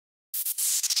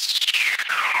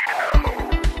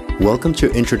Welcome to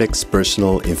Introdex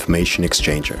Personal Information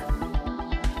Exchanger.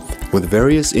 With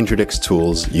various Introdex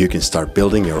tools, you can start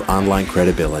building your online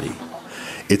credibility.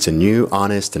 It's a new,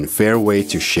 honest, and fair way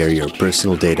to share your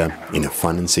personal data in a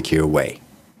fun and secure way.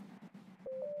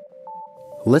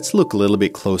 Let's look a little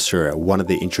bit closer at one of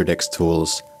the Introdex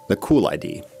tools, the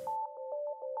CoolID.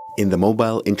 In the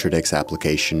mobile Introdex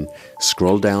application,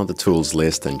 scroll down the tools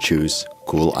list and choose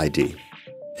CoolID.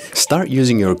 Start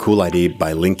using your CoolID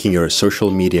by linking your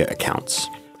social media accounts.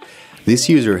 This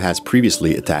user has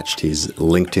previously attached his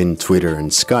LinkedIn, Twitter, and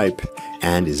Skype,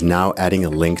 and is now adding a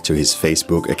link to his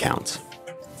Facebook account.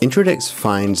 Introdex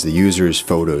finds the user's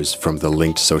photos from the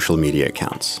linked social media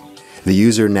accounts. The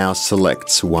user now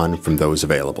selects one from those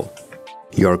available.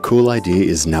 Your CoolID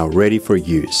is now ready for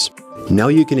use. Now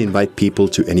you can invite people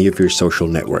to any of your social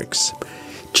networks.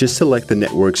 Just select the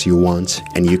networks you want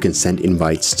and you can send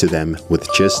invites to them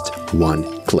with just one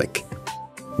click.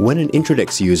 When an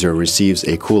Introdex user receives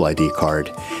a CoolID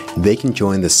card, they can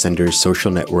join the sender's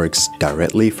social networks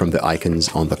directly from the icons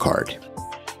on the card.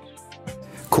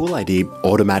 CoolID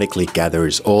automatically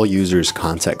gathers all users'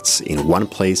 contacts in one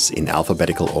place in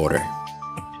alphabetical order.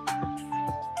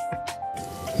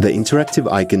 The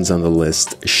interactive icons on the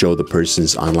list show the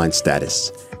person's online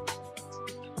status.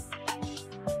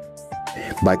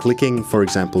 By clicking, for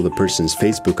example, the person's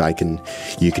Facebook icon,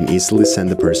 you can easily send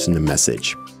the person a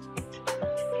message.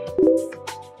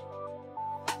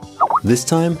 This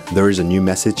time, there is a new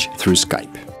message through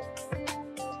Skype.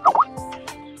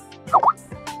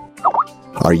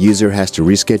 Our user has to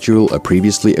reschedule a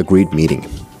previously agreed meeting.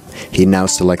 He now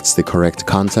selects the correct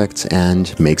contact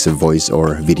and makes a voice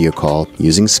or video call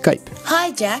using Skype.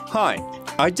 Hi, Jack. Hi.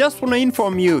 I just want to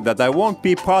inform you that I won't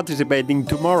be participating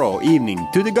tomorrow evening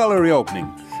to the gallery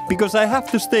opening because I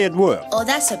have to stay at work. Oh,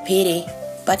 that's a pity.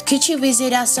 But could you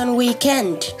visit us on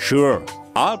weekend? Sure.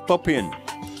 I'll pop in.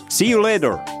 See you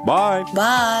later. Bye.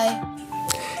 Bye.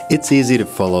 It's easy to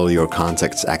follow your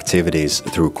contacts' activities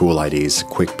through CoolID's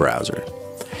quick browser.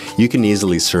 You can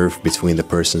easily surf between the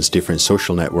person's different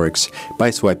social networks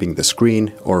by swiping the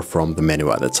screen or from the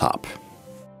menu at the top.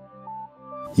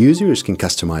 Users can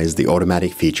customize the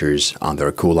automatic features on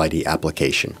their CoolID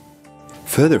application.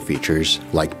 Further features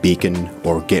like beacon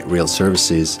or get real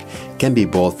services can be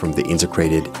bought from the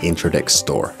integrated Introdex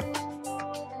store.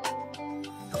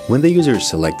 When the user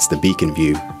selects the beacon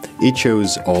view, it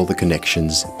shows all the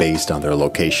connections based on their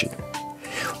location.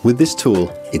 With this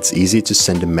tool, it's easy to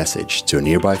send a message to a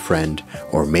nearby friend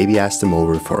or maybe ask them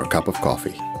over for a cup of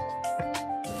coffee.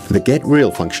 The Get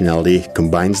Real functionality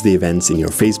combines the events in your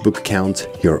Facebook account,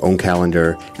 your own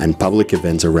calendar, and public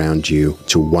events around you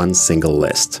to one single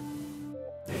list.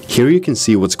 Here you can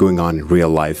see what's going on in real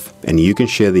life and you can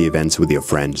share the events with your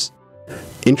friends.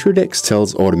 Introdex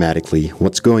tells automatically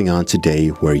what's going on today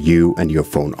where you and your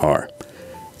phone are.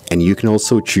 And you can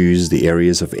also choose the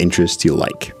areas of interest you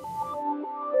like.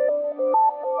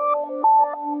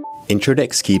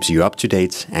 Introdex keeps you up to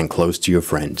date and close to your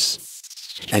friends.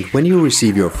 And when you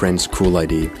receive your friend's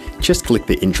CoolID, just click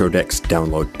the Introdex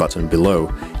download button below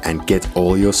and get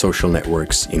all your social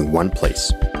networks in one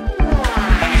place.